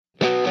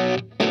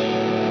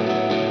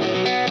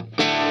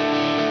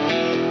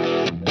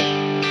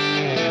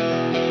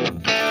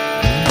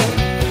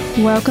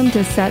Welcome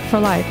to Set for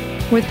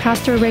Life with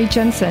Pastor Ray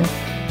Jensen.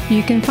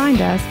 You can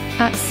find us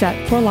at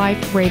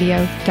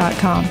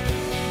setforliferadio.com.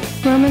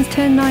 Romans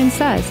 10:9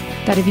 says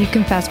that if you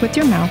confess with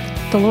your mouth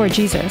the Lord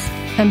Jesus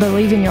and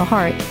believe in your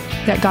heart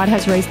that God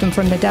has raised him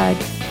from the dead,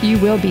 you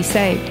will be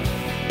saved.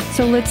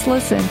 So let's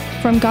listen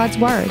from God's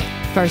Word,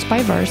 verse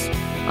by verse,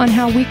 on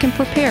how we can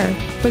prepare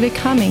for the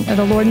coming of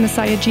the Lord and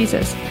Messiah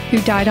Jesus,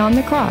 who died on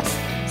the cross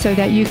so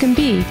that you can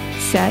be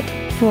set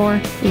for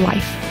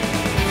life.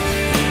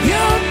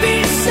 You'll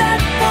be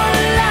set for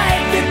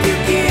life if you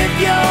give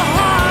your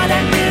heart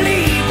and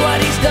believe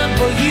what he's done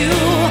for you.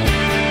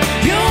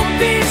 You'll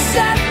be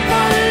set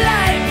for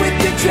life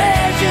with your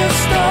treasure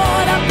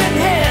stored up in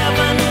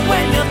heaven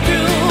when you're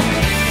through.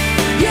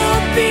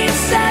 You'll be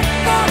set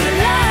for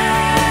life.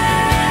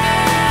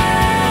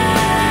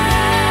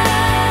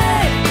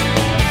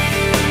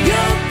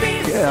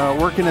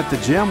 Working at the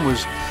gym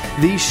was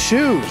these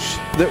shoes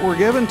that were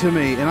given to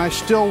me, and I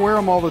still wear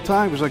them all the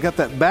time because I got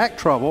that back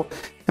trouble.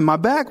 And my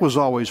back was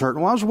always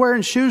hurting. Well, I was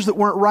wearing shoes that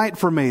weren't right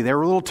for me. They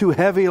were a little too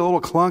heavy, a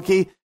little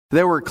clunky.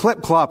 They were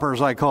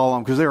clip-cloppers, I call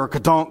them, because they were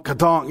ka-donk,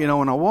 ka-donk,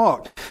 when I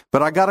walked.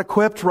 But I got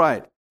equipped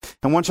right.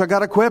 And once I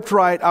got equipped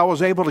right, I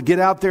was able to get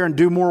out there and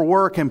do more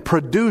work and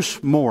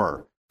produce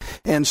more.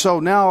 And so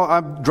now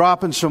I'm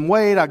dropping some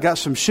weight. I got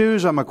some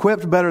shoes. I'm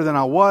equipped better than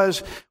I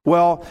was.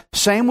 Well,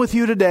 same with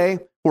you today.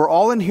 We're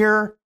all in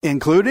here,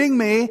 including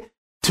me,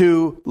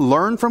 to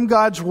learn from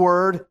God's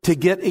Word, to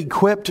get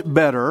equipped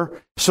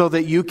better so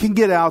that you can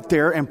get out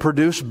there and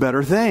produce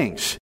better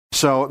things.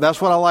 So that's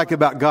what I like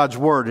about God's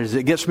Word, is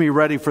it gets me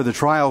ready for the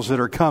trials that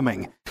are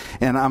coming.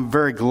 And I'm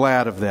very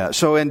glad of that.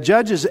 So in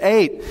Judges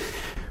 8,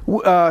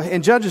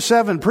 in Judges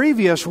 7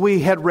 previous,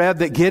 we had read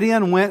that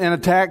Gideon went and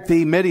attacked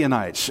the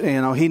Midianites.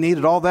 He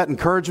needed all that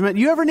encouragement.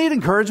 You ever need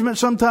encouragement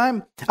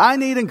sometime? I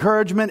need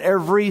encouragement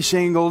every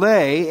single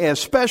day,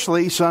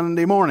 especially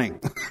Sunday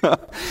morning,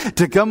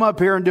 to come up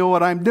here and do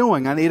what I'm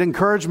doing. I need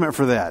encouragement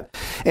for that.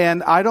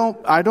 And I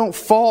don't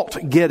fault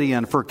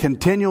Gideon for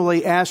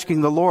continually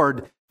asking the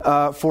Lord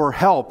for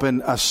help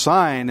and a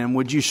sign, and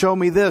would you show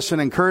me this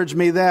and encourage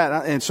me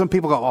that? And some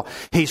people go, oh,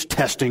 he's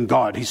testing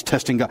God. He's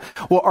testing God.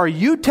 Well, are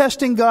you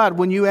testing God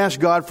when you ask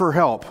God for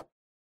help?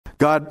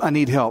 God, I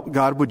need help.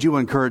 God, would you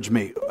encourage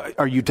me?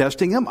 Are you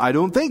testing him? I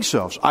don't think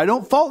so. I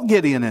don't fault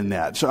Gideon in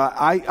that. So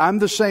I'm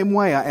the same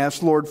way. I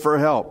ask Lord for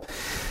help.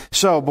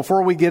 So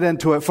before we get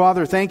into it,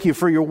 Father, thank you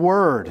for your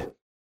word.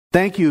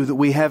 Thank you that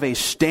we have a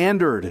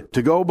standard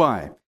to go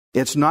by.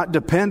 It's not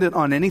dependent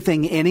on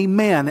anything any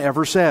man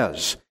ever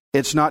says.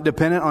 It's not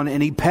dependent on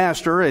any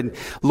pastor. And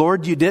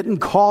Lord, you didn't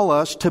call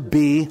us to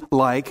be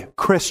like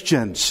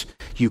Christians.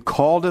 You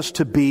called us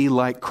to be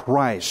like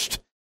Christ.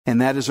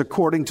 And that is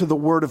according to the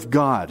Word of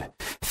God.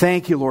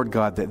 Thank you, Lord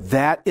God,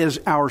 that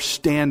is our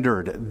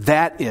standard.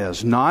 That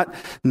is not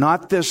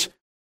this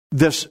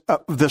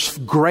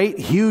great,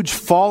 huge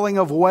falling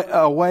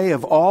away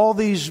of all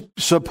these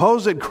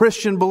supposed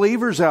Christian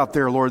believers out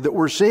there, Lord, that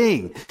we're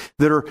seeing,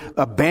 that are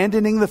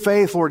abandoning the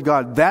faith, Lord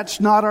God. That's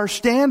not our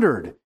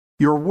standard.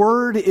 Your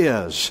word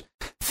is.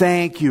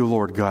 Thank you,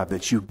 Lord God,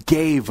 that you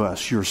gave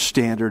us your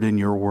standard in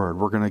your word.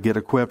 We're going to get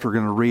equipped. We're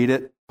going to read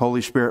it.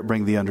 Holy Spirit,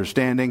 bring the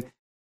understanding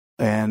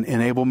and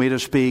enable me to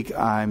speak.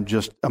 I'm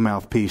just a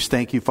mouthpiece.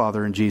 Thank you,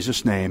 Father, in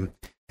Jesus' name.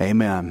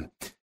 Amen.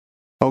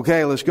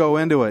 Okay, let's go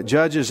into it.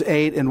 Judges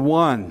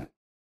 8:1.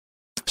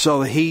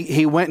 So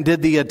he went and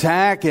did the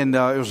attack, and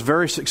it was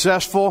very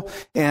successful.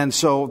 And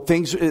so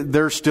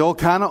they're still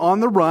kind of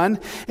on the run.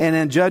 And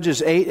in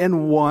Judges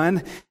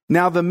 8:1,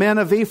 now the men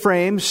of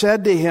Ephraim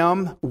said to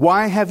him,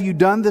 why have you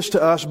done this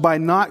to us by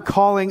not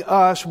calling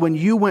us when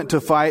you went to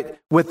fight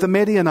with the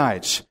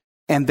Midianites?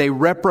 And they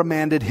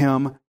reprimanded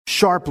him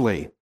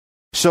sharply.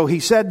 So he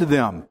said to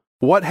them,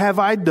 what have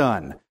I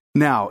done?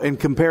 Now, in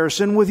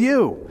comparison with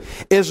you,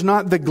 is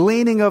not the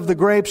gleaning of the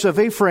grapes of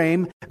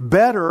Ephraim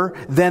better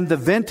than the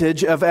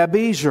vintage of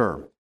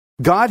Abiezer?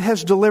 God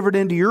has delivered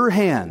into your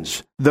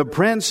hands the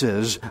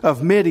princes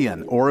of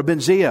Midian, Oreb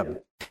and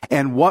Zeeb.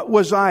 And what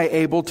was I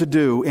able to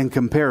do in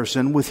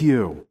comparison with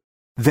you?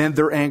 Then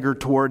their anger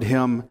toward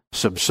him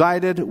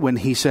subsided when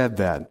he said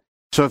that.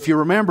 So if you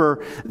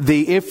remember,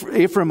 the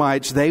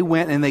Ephraimites, they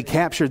went and they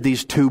captured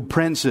these two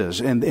princes,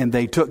 and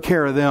they took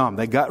care of them.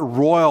 They got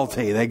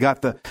royalty. They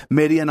got the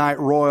Midianite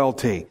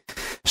royalty.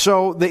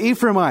 So the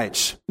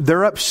Ephraimites,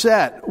 they're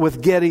upset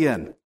with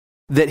Gideon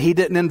that he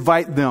didn't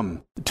invite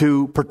them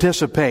to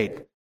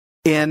participate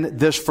in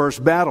this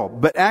first battle.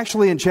 But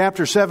actually in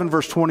chapter 7,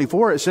 verse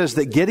 24, it says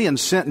that Gideon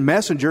sent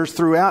messengers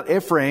throughout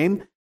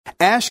Ephraim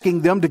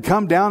asking them to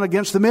come down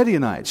against the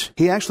Midianites.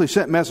 He actually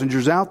sent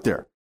messengers out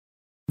there.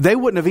 They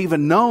wouldn't have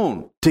even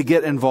known to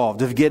get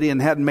involved if Gideon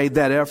hadn't made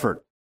that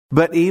effort.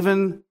 But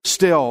even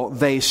still,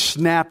 they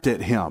snapped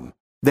at him.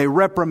 They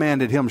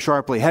reprimanded him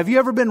sharply. Have you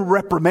ever been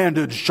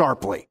reprimanded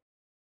sharply?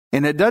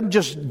 And it doesn't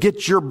just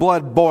get your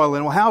blood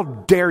boiling. Well, how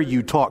dare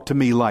you talk to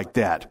me like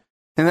that?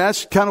 And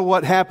that's kind of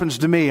what happens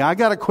to me. I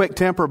got a quick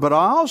temper, but I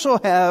also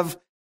have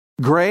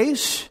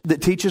grace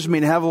that teaches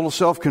me to have a little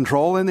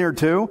self-control in there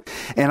too.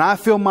 And I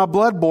feel my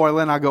blood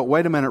boiling. I go,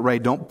 wait a minute, Ray,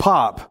 don't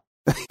pop.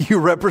 You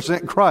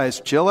represent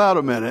Christ. Chill out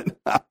a minute.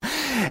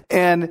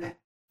 And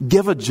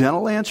give a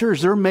gentle answer.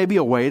 Is there maybe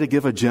a way to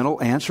give a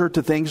gentle answer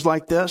to things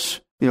like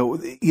this?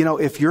 You know,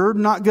 if you're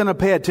not going to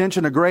pay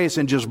attention to grace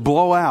and just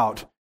blow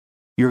out,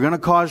 you're going to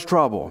cause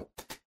trouble.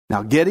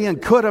 Now, Gideon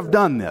could have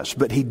done this,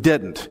 but he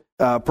didn't.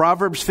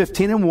 Proverbs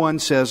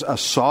 15:1 says, a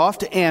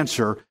soft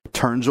answer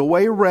turns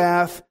away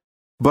wrath,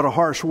 but a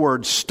harsh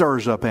word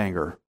stirs up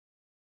anger.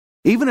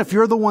 Even if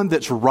you're the one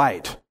that's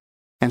right,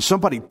 and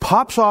somebody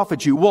pops off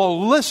at you,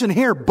 well, listen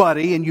here,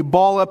 buddy, and you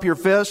ball up your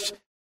fists,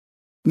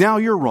 now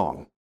you're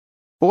wrong.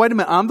 Well, wait a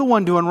minute, I'm the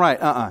one doing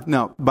right.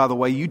 No, by the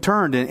way, you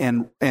turned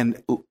and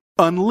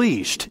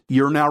unleashed.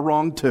 You're now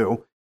wrong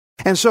too.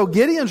 And so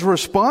Gideon's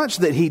response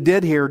that he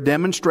did here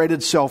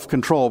demonstrated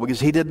self-control, because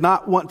he did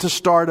not want to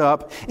start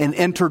up an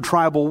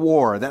intertribal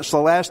war. That's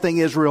the last thing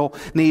Israel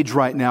needs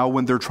right now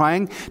when they're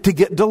trying to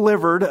get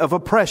delivered of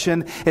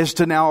oppression, is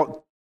to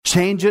now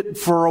change it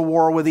for a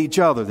war with each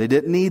other. They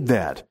didn't need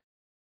that.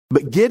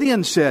 But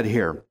Gideon said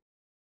here,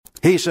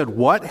 he said,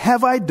 what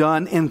have I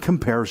done in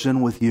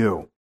comparison with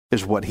you?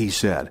 Is what he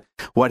said.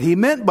 What he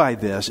meant by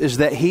this is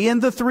that he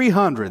and the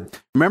 300,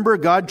 remember,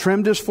 God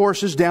trimmed his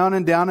forces down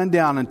and down and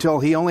down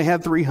until he only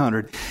had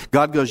 300.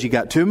 God goes, you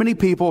got too many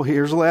people,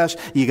 here's less.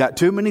 You got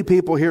too many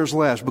people, here's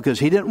less. Because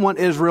he didn't want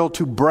Israel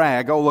to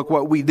brag, oh, look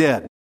what we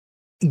did.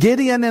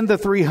 Gideon and the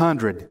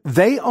 300,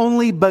 they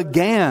only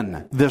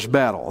began this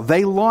battle.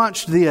 They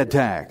launched the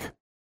attack.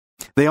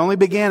 They only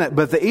began it.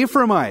 But the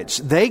Ephraimites,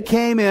 they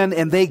came in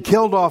and they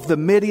killed off the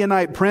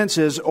Midianite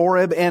princes,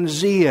 Oreb and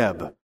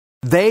Zeeb.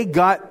 They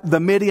got the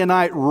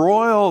Midianite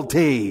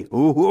royalty.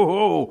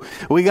 Ooh,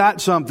 we got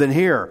something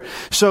here.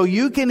 So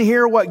you can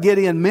hear what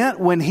Gideon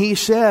meant when he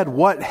said,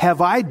 what have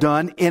I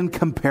done in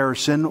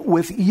comparison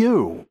with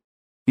you?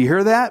 You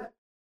hear that?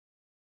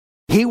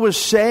 He was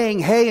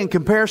saying, hey, in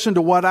comparison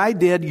to what I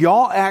did,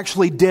 y'all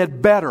actually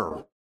did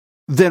better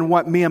than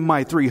what me and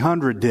my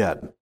 300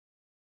 did.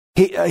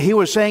 He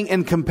was saying,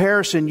 in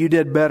comparison, you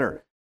did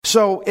better.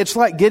 So it's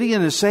like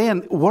Gideon is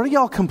saying, what are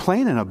y'all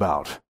complaining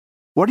about?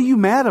 What are you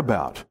mad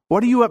about?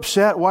 What are you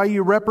upset? Why are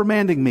you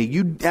reprimanding me?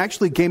 You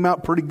actually came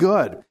out pretty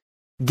good.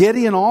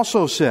 Gideon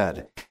also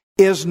said,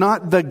 is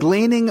not the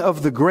gleaning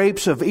of the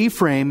grapes of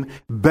Ephraim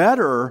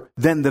better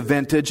than the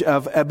vintage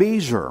of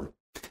Abiezer?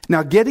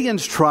 Now,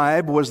 Gideon's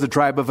tribe was the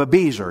tribe of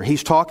Abiezer.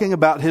 He's talking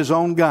about his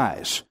own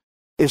guys.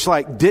 It's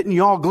like, didn't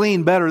y'all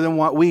glean better than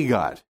what we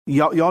got?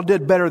 Y'all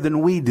did better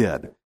than we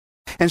did.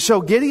 And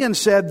so Gideon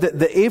said that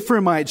the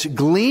Ephraimites'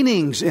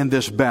 gleanings in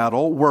this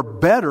battle were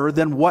better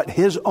than what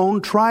his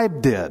own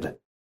tribe did.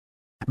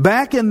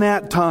 Back in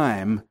that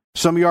time,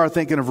 some of you are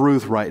thinking of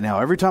Ruth right now.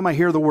 Every time I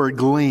hear the word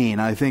glean,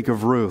 I think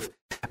of Ruth.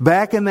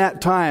 Back in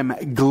that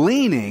time,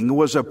 gleaning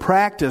was a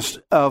practice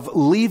of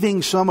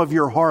leaving some of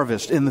your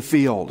harvest in the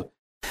field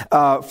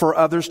for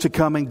others to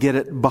come and get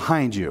it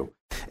behind you.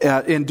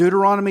 In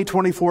Deuteronomy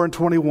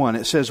 24:21,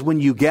 it says, when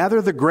you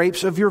gather the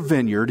grapes of your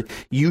vineyard,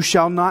 you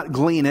shall not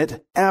glean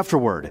it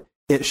afterward.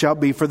 It shall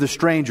be for the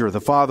stranger,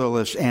 the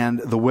fatherless, and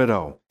the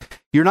widow.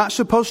 You're not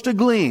supposed to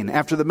glean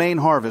after the main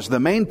harvest. The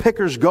main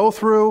pickers go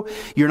through.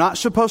 You're not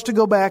supposed to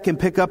go back and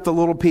pick up the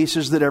little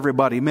pieces that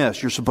everybody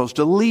missed. You're supposed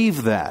to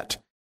leave that.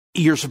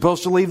 You're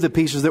supposed to leave the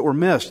pieces that were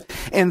missed.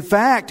 In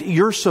fact,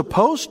 you're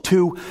supposed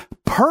to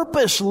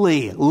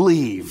purposely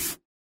leave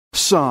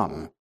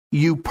some.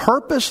 You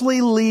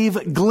purposely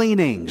leave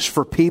gleanings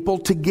for people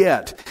to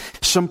get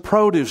some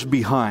produce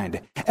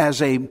behind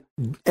as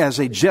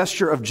a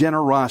gesture of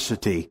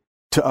generosity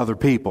to other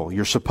people.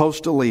 You're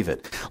supposed to leave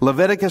it.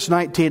 Leviticus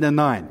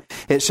 19:9.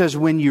 It says,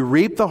 when you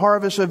reap the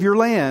harvest of your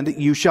land,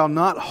 you shall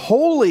not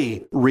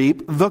wholly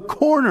reap the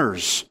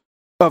corners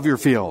of your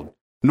field,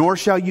 nor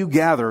shall you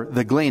gather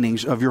the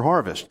gleanings of your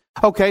harvest.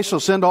 Okay, so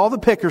send all the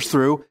pickers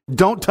through.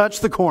 Don't touch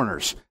the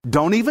corners.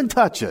 Don't even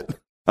touch it.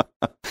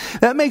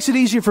 That makes it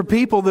easier for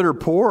people that are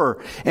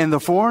poor, and the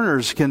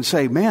foreigners can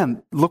say,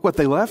 man, look what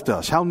they left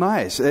us. How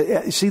nice.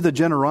 See the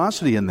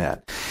generosity in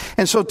that.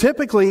 And so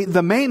typically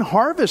the main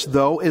harvest,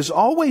 though, is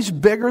always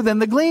bigger than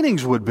the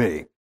gleanings would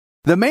be.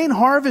 The main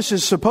harvest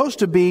is supposed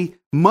to be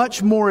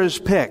much more is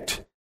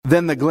picked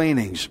than the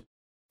gleanings.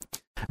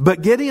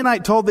 But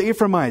Gideonite told the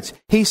Ephraimites,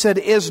 he said,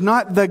 is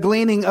not the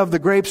gleaning of the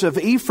grapes of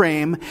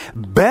Ephraim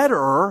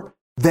better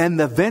than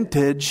the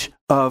vintage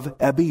of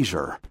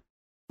Abiezer?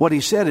 What he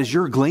said is,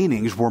 your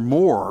gleanings were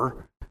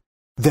more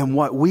than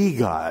what we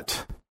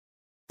got.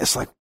 It's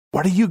like,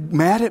 what are you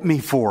mad at me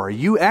for?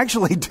 You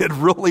actually did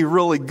really,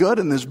 really good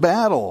in this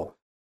battle.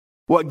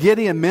 What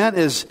Gideon meant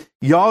is,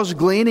 y'all's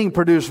gleaning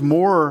produced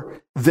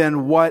more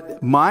than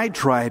what my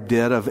tribe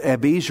did of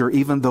Abiezer,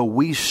 even though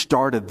we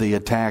started the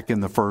attack in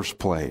the first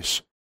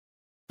place.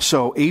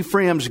 So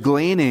Ephraim's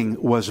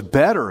gleaning was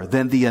better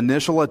than the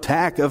initial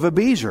attack of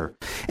Abiezer.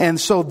 And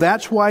so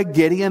that's why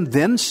Gideon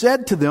then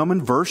said to them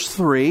in verse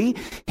 3,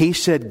 he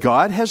said,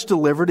 God has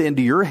delivered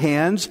into your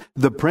hands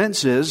the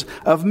princes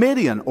of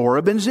Midian,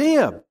 Oreb and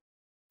Zeeb.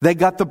 They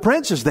got the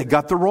princes. They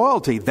got the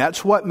royalty.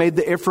 That's what made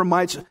the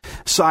Ephraimites'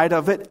 side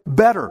of it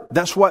better.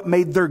 That's what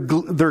made their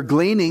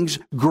gleanings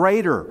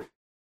greater.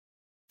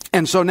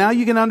 And so now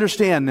you can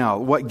understand now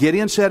what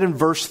Gideon said in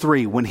verse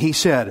 3 when he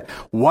said,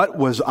 what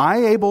was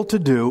I able to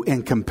do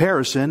in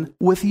comparison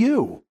with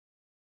you?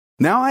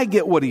 Now I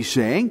get what he's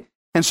saying.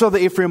 And so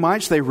the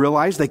Ephraimites, they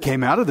realized they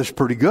came out of this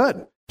pretty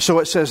good. So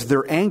it says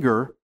their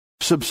anger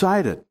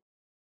subsided.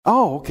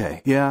 Oh,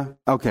 okay. Yeah.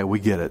 Okay. We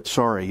get it.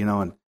 Sorry.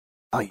 And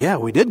yeah,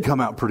 we did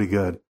come out pretty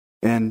good.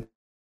 And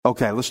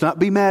okay, let's not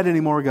be mad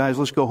anymore, guys.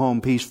 Let's go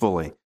home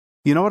peacefully.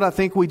 You know what I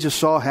think we just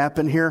saw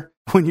happen here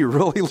when you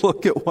really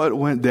look at what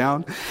went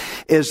down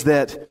is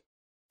that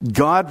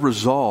God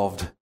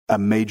resolved a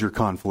major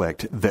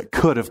conflict that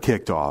could have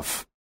kicked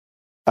off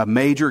a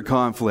major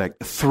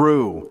conflict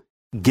through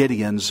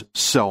Gideon's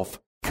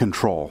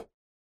self-control.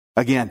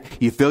 Again,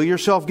 you feel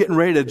yourself getting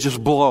ready to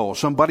just blow.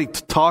 Somebody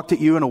talked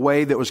at you in a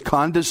way that was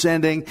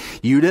condescending.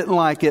 You didn't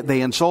like it.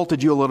 They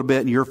insulted you a little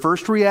bit. And your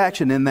first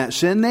reaction in that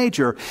sin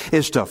nature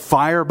is to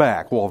fire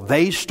back. Well,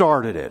 they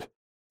started it.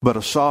 But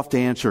a soft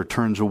answer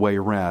turns away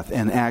wrath.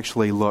 And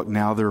actually, look,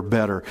 now they're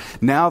better.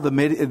 Now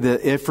the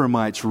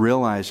Ephraimites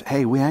realize,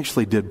 hey, we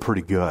actually did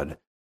pretty good.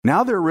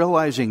 Now they're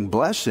realizing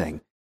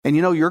blessing. And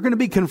you're going to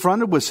be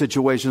confronted with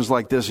situations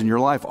like this in your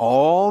life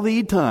all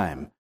the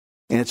time.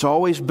 And it's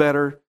always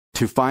better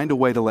to find a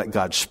way to let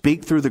God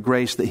speak through the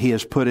grace that He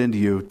has put into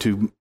you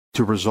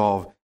to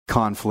resolve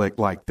conflict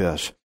like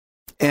this.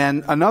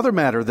 And another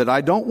matter that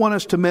I don't want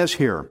us to miss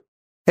here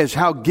is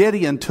how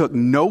Gideon took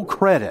no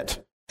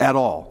credit at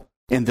all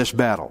in this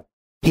battle.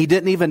 He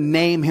didn't even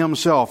name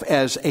himself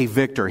as a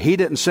victor. He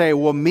didn't say,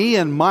 well, me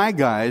and my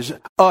guys,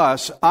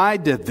 I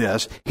did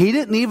this. He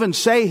didn't even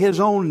say his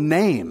own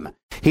name.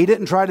 He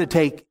didn't try to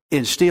take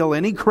and steal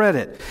any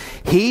credit.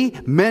 He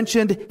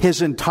mentioned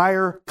his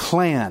entire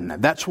clan.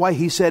 That's why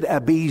he said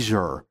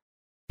Abiezer.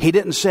 He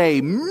didn't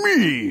say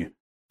me.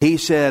 He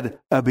said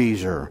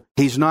Abiezer.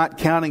 He's not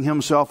counting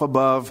himself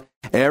above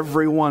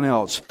everyone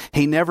else.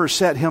 He never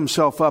set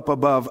himself up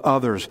above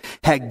others.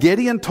 Had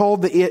Gideon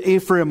told the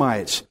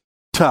Ephraimites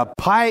to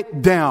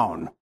pipe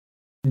down,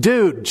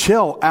 dude,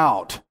 chill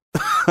out,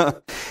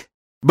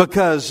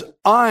 because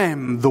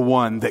I'm the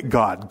one that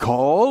God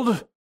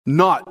called,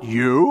 not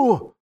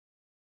you.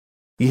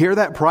 You hear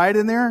that pride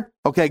in there?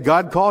 Okay,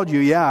 God called you.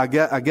 Yeah,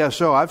 I guess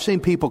so. I've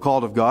seen people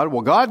called of God.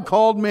 Well, God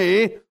called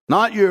me,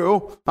 not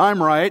you.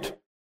 I'm right.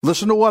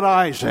 Listen to what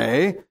I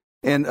say.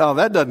 And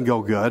that doesn't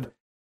go good.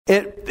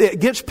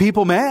 It gets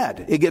people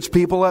mad. It gets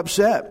people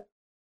upset.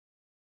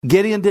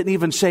 Gideon didn't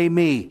even say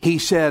me. He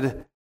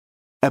said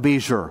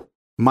Abiezer,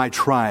 my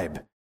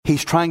tribe.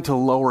 He's trying to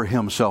lower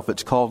himself.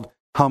 It's called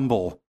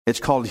humble. It's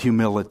called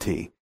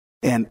humility.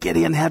 And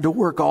Gideon had to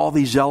work all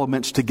these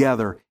elements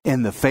together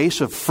in the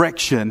face of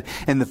friction,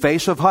 in the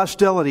face of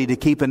hostility, to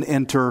keep an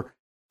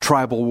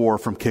inter-tribal war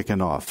from kicking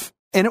off.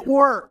 And it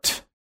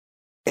worked.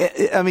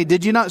 I mean,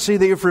 did you not see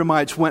the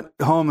Ephraimites went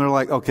home? They're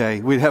like,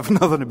 okay, we have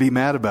nothing to be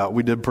mad about.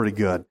 We did pretty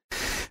good.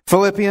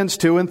 Philippians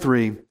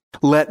 2:3,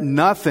 let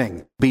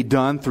nothing be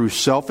done through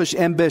selfish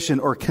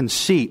ambition or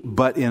conceit,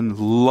 but in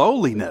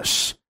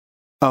lowliness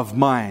of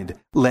mind,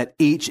 let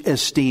each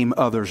esteem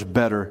others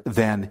better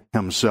than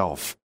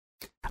himself.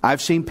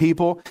 I've seen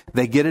people,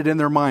 they get it in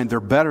their mind, they're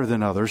better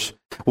than others.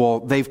 Well,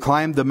 they've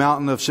climbed the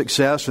mountain of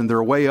success and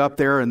they're way up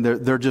there and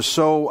they're just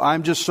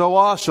I'm just so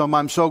awesome,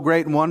 I'm so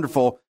great and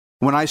wonderful.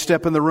 When I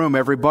step in the room,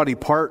 everybody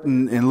part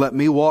and let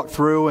me walk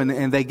through,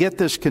 and they get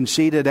this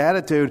conceited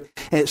attitude.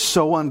 And it's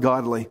so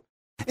ungodly,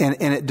 and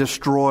it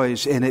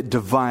destroys, and it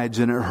divides,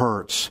 and it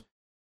hurts.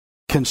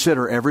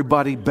 Consider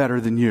everybody better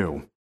than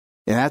you.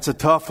 And that's a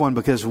tough one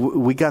because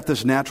we got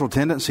this natural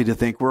tendency to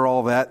think we're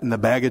all that in the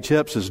bag of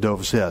chips, as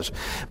Dove says.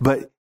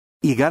 But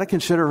you got to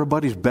consider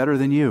everybody's better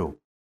than you.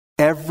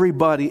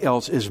 Everybody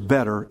else is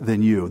better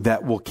than you.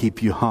 That will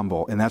keep you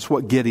humble. And that's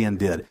what Gideon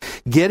did.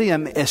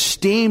 Gideon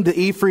esteemed the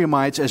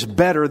Ephraimites as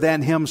better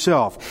than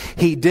himself.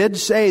 He did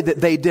say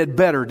that they did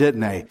better,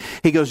 didn't they?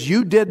 He goes,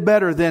 you did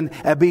better than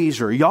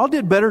Abiezer. Y'all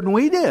did better than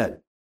we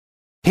did.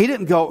 He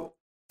didn't go,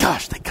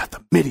 gosh, they got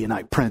the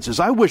Midianite princes.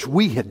 I wish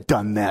we had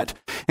done that.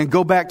 And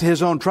go back to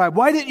his own tribe.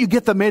 Why didn't you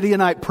get the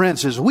Midianite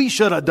princes? We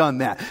should have done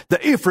that.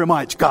 The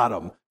Ephraimites got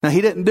them. Now, he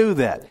didn't do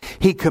that.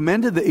 He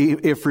commended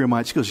the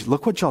Ephraimites. He goes,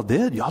 look what y'all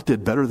did. Y'all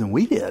did better than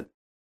we did.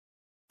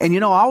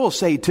 And I will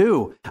say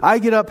too, I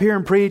get up here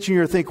and preach and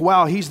you think,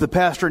 wow, he's the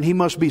pastor and he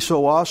must be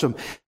so awesome.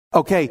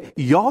 Okay,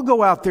 y'all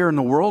go out there in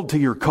the world to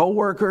your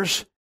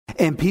coworkers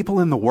and people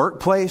in the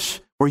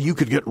workplace where you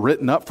could get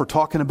written up for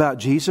talking about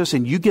Jesus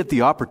and you get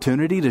the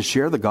opportunity to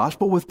share the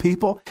gospel with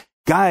people.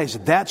 Guys,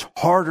 that's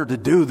harder to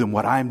do than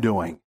what I'm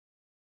doing.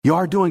 You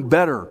are doing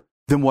better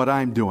than what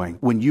I'm doing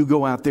when you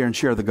go out there and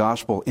share the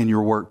gospel in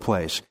your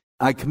workplace.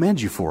 I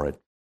commend you for it.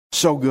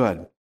 So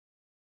good.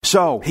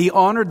 So he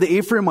honored the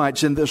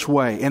Ephraimites in this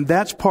way, and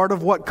that's part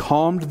of what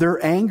calmed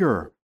their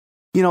anger.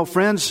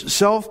 Friends,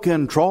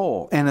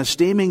 self-control and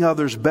esteeming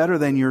others better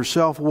than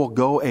yourself will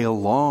go a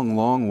long,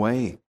 long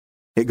way.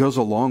 It goes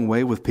a long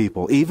way with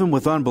people, even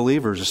with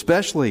unbelievers,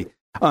 especially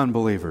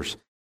unbelievers.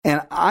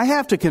 And I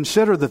have to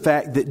consider the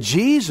fact that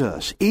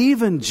Jesus,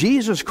 even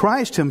Jesus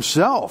Christ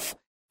himself,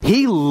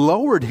 he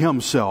lowered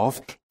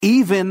himself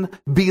even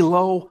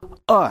below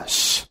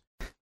us.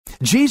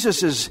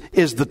 Jesus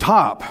is the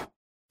top,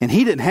 and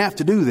he didn't have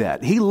to do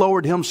that. He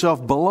lowered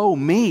himself below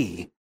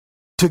me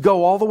to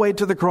go all the way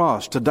to the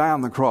cross, to die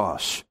on the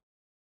cross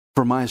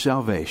for my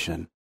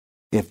salvation.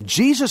 If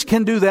Jesus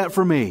can do that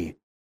for me,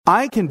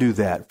 I can do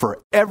that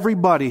for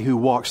everybody who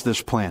walks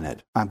this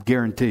planet. I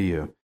guarantee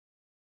you.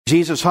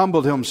 Jesus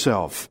humbled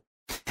himself.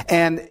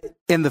 And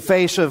in the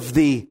face of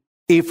the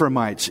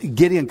Ephraimites,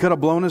 Gideon could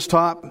have blown his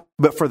top,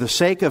 but for the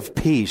sake of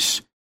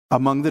peace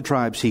among the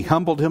tribes, he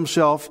humbled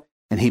himself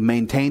and he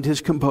maintained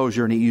his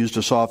composure, and he used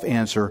a soft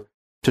answer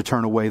to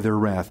turn away their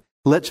wrath.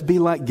 Let's be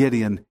like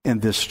Gideon in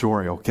this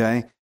story,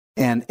 okay?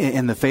 And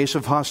in the face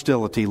of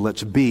hostility,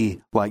 let's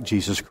be like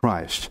Jesus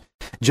Christ.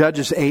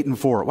 Judges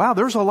 8:4. Wow,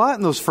 there's a lot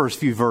in those first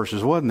few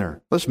verses, wasn't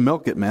there? Let's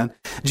milk it, man.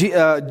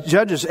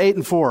 Judges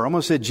 8:4. I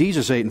almost said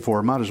Jesus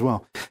 8:4. Might as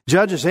well.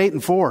 Judges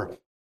 8:4.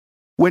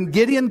 When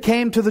Gideon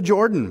came to the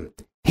Jordan,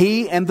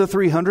 he and the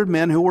 300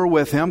 men who were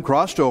with him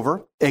crossed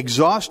over,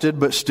 exhausted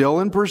but still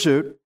in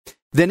pursuit.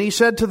 Then he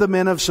said to the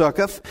men of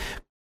Succoth,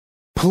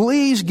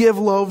 "Please give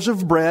loaves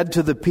of bread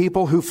to the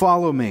people who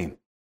follow me,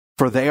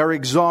 for they are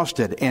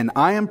exhausted, and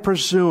I am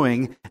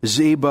pursuing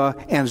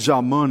Zebah and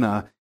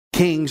Zalmunna,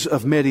 kings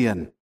of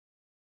Midian."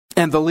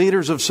 And the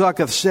leaders of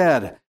Succoth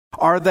said,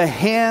 "Are the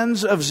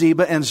hands of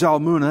Zebah and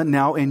Zalmunna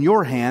now in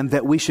your hand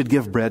that we should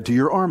give bread to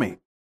your army?"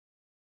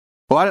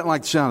 Well, I didn't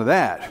like the sound of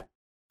that.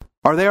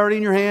 Are they already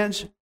in your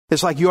hands?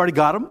 It's like you already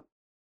got them?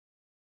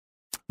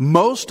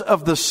 Most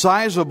of the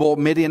sizable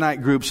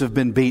Midianite groups have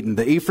been beaten.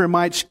 The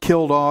Ephraimites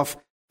killed off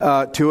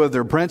 2 of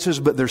their princes,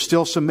 but there's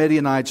still some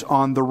Midianites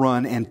on the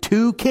run, and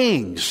 2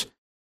 kings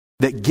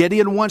that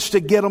Gideon wants to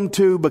get them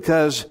to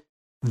because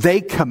they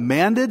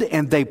commanded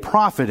and they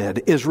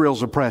profited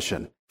Israel's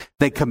oppression.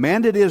 They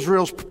commanded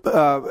Israel's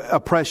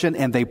oppression,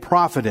 and they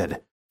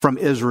profited from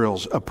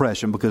Israel's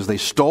oppression because they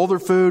stole their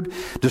food,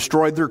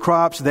 destroyed their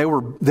crops.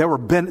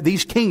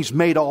 These kings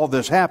made all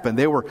this happen.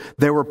 They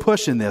were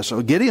pushing this.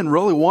 So Gideon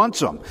really wants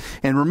them.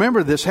 And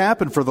remember, this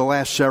happened for the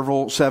last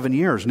 7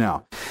 years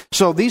now.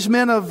 So these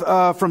men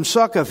from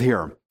Succoth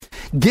here,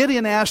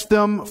 Gideon asked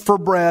them for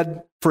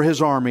bread for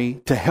his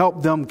army to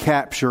help them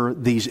capture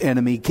these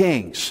enemy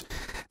kings.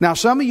 Now,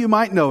 some of you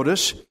might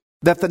notice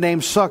that the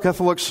name Succoth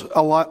looks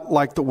a lot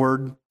like the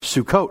word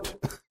Sukkot,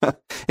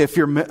 if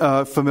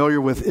you're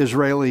familiar with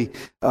Israeli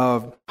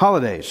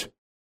holidays,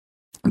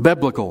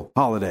 biblical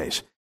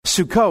holidays.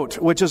 Sukkot,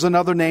 which is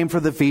another name for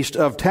the Feast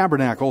of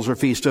Tabernacles or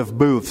Feast of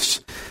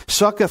Booths.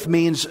 Succoth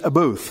means a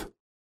booth,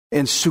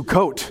 and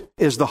Sukkot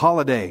is the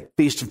holiday,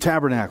 Feast of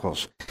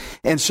Tabernacles.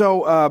 And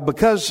so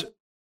because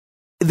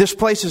this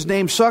place is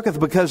named Succoth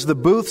because the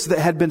booths that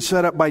had been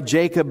set up by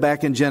Jacob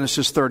back in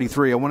Genesis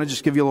 33. I want to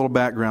just give you a little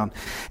background.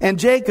 And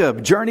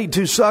Jacob journeyed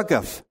to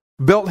Succoth,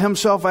 built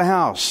himself a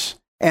house,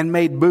 and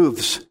made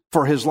booths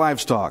for his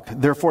livestock.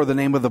 Therefore, the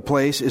name of the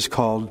place is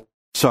called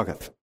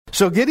Succoth.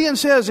 So Gideon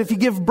says, if you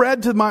give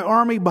bread to my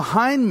army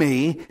behind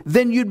me,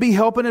 then you'd be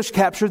helping us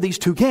capture these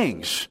 2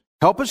 kings.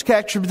 Help us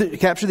capture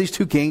these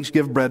 2 kings,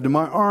 give bread to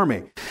my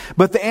army.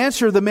 But the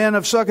answer the men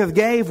of Succoth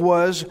gave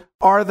was,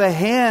 are the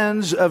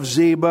hands of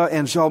Zebah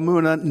and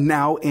Zalmunna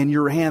now in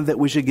your hand that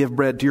we should give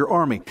bread to your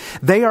army?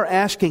 They are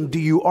asking, do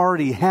you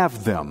already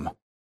have them?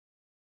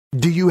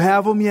 Do you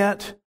have them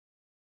yet?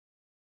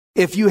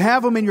 If you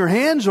have them in your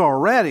hands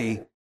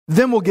already,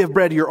 then we'll give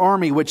bread to your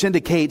army, which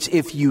indicates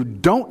if you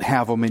don't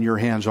have them in your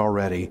hands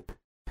already,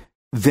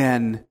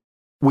 then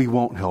we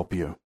won't help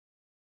you.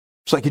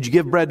 It's like, could you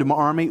give bread to my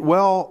army?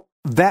 Well,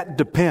 that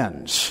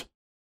depends.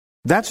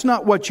 That's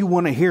not what you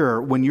want to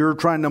hear when you're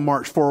trying to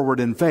march forward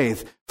in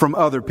faith from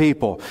other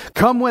people.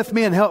 Come with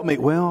me and help me.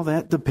 Well,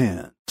 that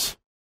depends.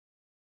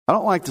 I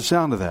don't like the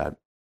sound of that.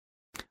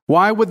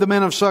 Why would the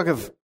men of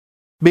Succoth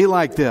be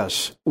like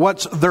this?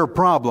 What's their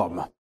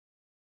problem?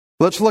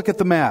 Let's look at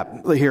the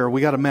map here.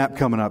 We got a map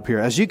coming up here.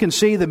 As you can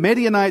see, the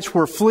Midianites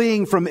were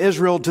fleeing from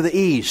Israel to the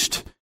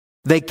east.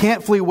 They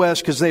can't flee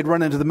west because they'd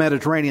run into the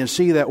Mediterranean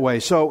Sea that way.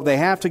 So they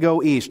have to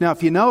go east. Now,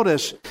 if you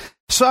notice,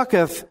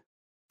 Succoth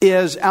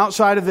is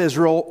outside of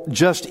Israel,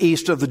 just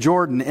east of the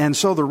Jordan. And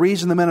so the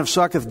reason the men of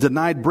Succoth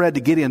denied bread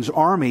to Gideon's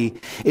army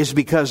is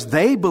because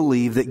they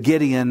believe that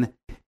Gideon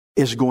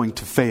is going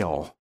to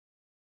fail.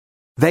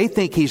 They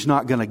think he's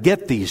not going to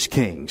get these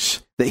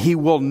kings, that he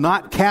will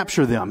not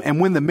capture them. And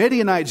when the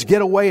Midianites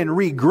get away and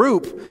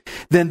regroup,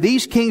 then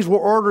these kings will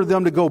order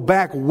them to go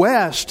back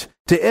west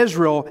to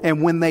Israel.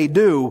 And when they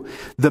do,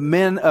 the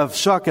men of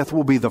Succoth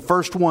will be the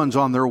first ones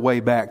on their way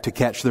back to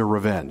catch their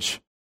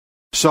revenge.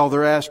 So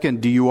they're asking,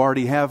 do you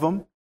already have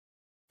them?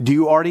 Do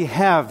you already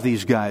have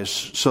these guys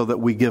so that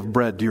we give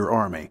bread to your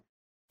army?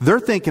 They're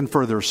thinking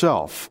for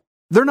themselves.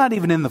 They're not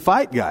even in the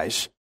fight,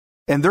 guys.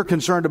 And they're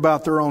concerned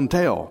about their own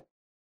tail.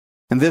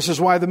 And this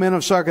is why the men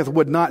of Succoth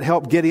would not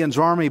help Gideon's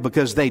army,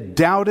 because they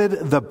doubted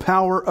the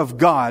power of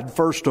God,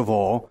 first of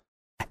all,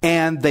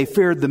 and they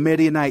feared the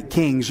Midianite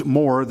kings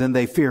more than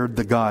they feared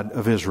the God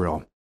of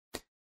Israel.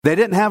 They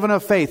didn't have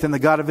enough faith in the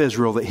God of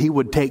Israel that he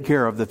would take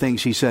care of the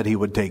things he said he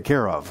would take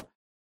care of.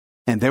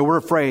 And they were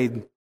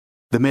afraid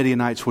the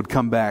Midianites would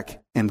come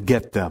back and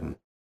get them.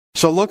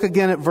 So look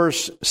again at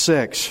verse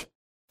 6.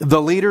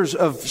 The leaders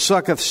of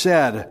Succoth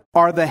said,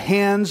 "Are the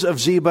hands of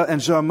Zebah and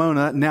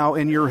Zalmunna now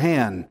in your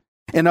hand?"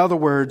 In other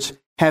words,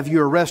 have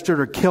you arrested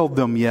or killed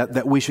them yet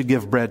that we should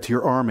give bread to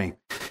your army?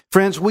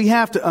 Friends, we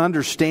have to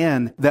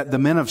understand that the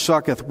men of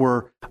Succoth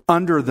were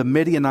under the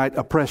Midianite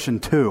oppression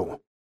too.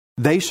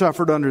 They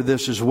suffered under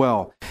this as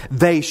well.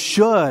 They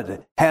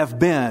should have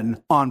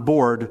been on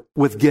board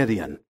with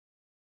Gideon.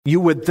 You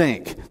would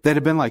think they'd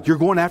have been like, "You're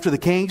going after the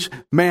kings?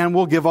 Man,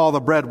 we'll give all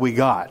the bread we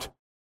got."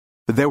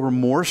 But they were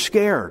more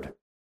scared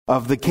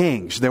of the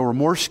kings. They were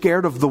more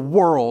scared of the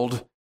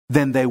world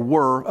than they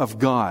were of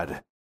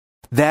God.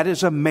 That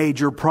is a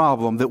major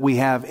problem that we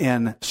have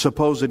in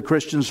supposed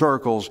Christian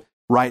circles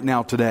right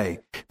now today.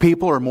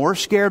 People are more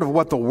scared of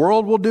what the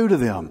world will do to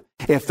them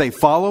if they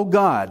follow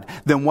God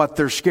than what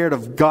they're scared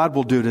of God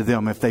will do to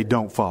them if they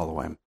don't follow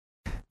Him.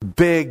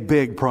 Big,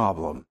 big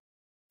problem.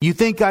 You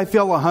think I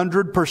feel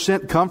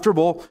 100%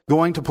 comfortable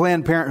going to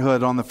Planned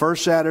Parenthood on the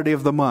first Saturday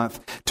of the month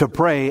to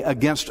pray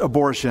against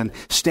abortion,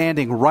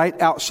 standing right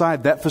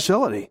outside that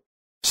facility?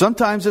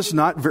 Sometimes it's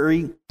not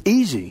very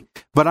easy,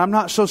 but I'm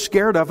not so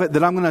scared of it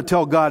that I'm going to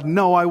tell God,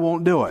 "No, I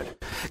won't do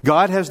it."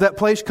 God, has that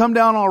place come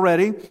down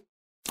already?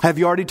 Have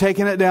you already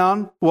taken it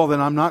down? Well, then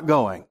I'm not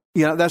going.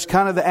 You know, that's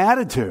kind of the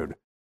attitude.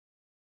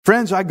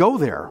 Friends, I go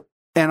there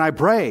and I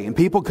pray and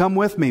people come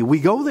with me. We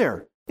go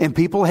there and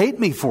people hate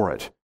me for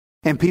it.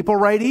 And people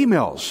write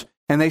emails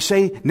and they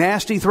say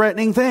nasty,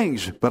 threatening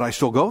things, but I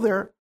still go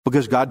there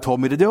because God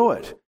told me to do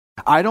it.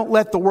 I don't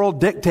let the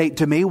world dictate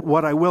to me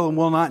what I will and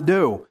will not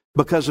do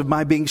because of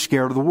my being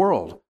scared of the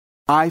world.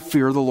 I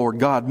fear the Lord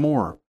God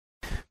more.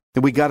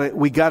 And we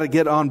gotta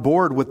get on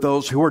board with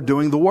those who are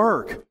doing the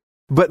work.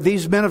 But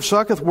these men of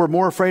Succoth were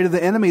more afraid of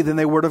the enemy than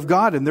they were of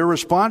God. And their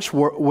response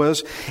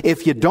was,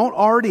 "If you don't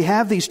already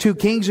have these two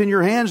kings in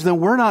your hands,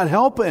 then we're not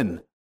helping."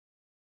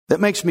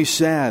 That makes me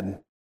sad.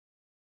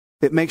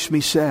 It makes me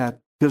sad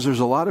because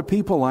there's a lot of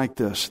people like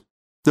this.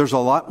 There's a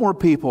lot more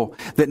people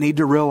that need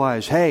to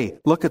realize, hey,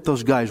 look at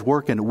those guys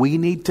working. We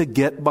need to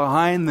get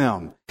behind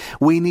them.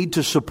 We need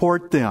to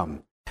support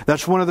them.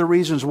 That's one of the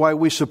reasons why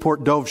we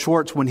support Dov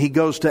Schwartz when he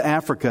goes to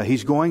Africa.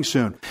 He's going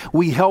soon.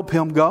 We help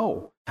him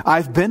go.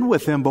 I've been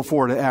with him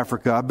before to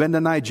Africa. I've been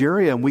to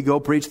Nigeria and we go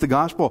preach the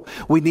gospel.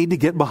 We need to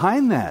get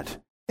behind that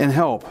and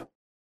help.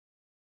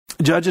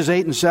 Judges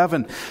 8 and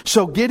 7.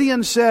 So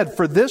Gideon said,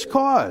 "For this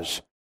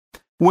cause,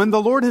 when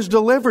the Lord has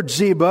delivered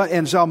Zebah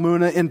and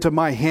Zalmunna into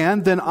my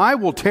hand, then I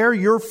will tear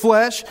your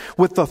flesh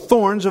with the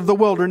thorns of the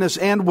wilderness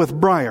and with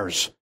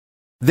briars."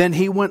 Then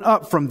he went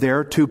up from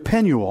there to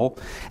Penuel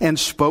and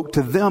spoke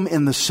to them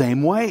in the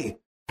same way.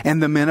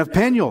 And the men of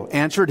Penuel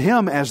answered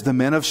him as the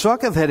men of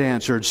Succoth had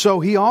answered. So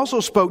he also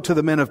spoke to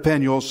the men of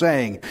Penuel,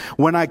 saying,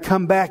 "When I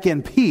come back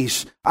in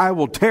peace, I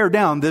will tear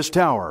down this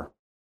tower."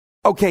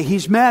 Okay,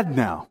 he's mad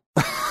now.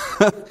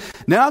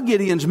 Now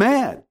Gideon's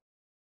mad.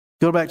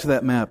 Go back to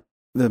that map.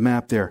 The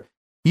map there.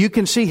 You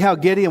can see how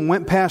Gideon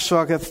went past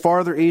Succoth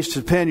farther east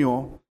to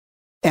Penuel,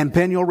 and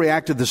Penuel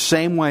reacted the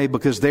same way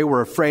because they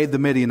were afraid the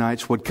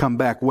Midianites would come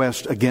back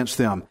west against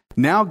them.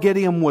 Now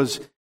Gideon was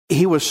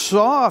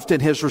soft in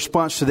his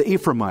response to the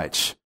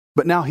Ephraimites,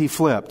 but now he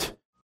flipped.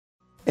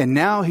 And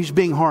now he's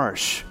being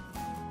harsh.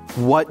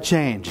 What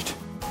changed?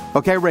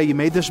 Okay, Ray, you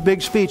made this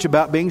big speech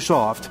about being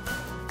soft,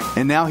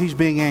 and now he's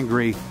being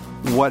angry.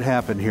 What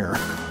happened here?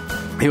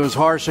 He was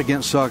harsh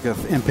against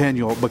Succoth and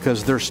Penuel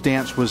because their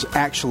stance was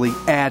actually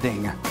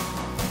adding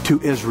to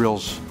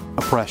Israel's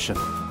oppression.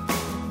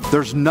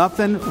 There's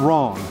nothing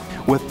wrong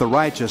with the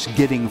righteous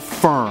getting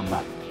firm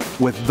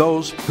with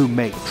those who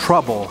make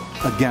trouble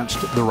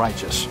against the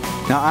righteous.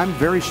 Now, I'm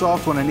very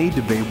soft when I need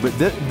to be, but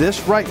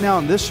this right now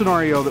in this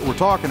scenario that we're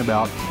talking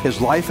about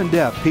is life and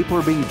death. People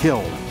are being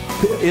killed.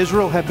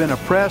 Israel have been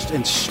oppressed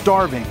and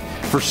starving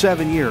for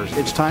 7 years.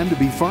 It's time to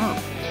be firm.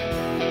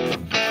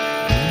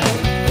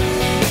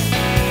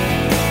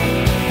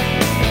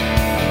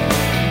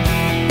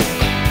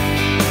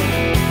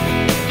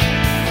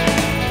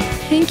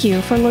 Thank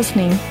you for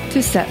listening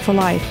to Set for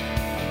Life.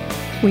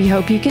 We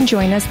hope you can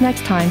join us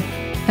next time,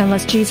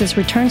 unless Jesus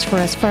returns for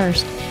us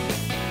first.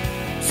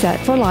 Set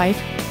for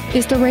Life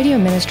is the radio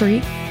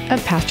ministry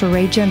of Pastor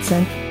Ray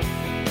Jensen.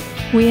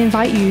 We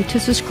invite you to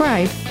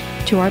subscribe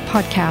to our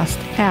podcast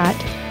at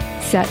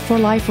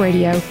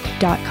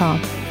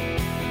setforliferadio.com.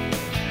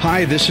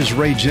 Hi, this is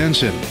Ray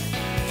Jensen.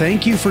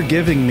 Thank you for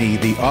giving me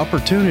the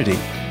opportunity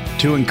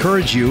to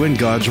encourage you in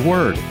God's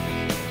Word.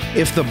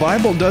 If the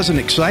Bible doesn't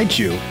excite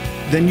you,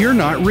 then you're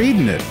not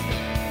reading it.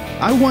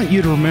 I want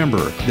you to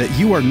remember that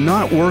you are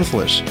not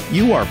worthless.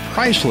 You are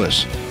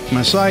priceless.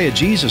 Messiah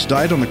Jesus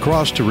died on the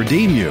cross to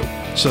redeem you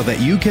so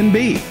that you can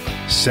be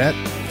set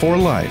for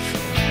life.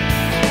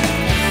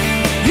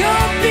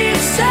 You'll be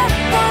set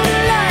for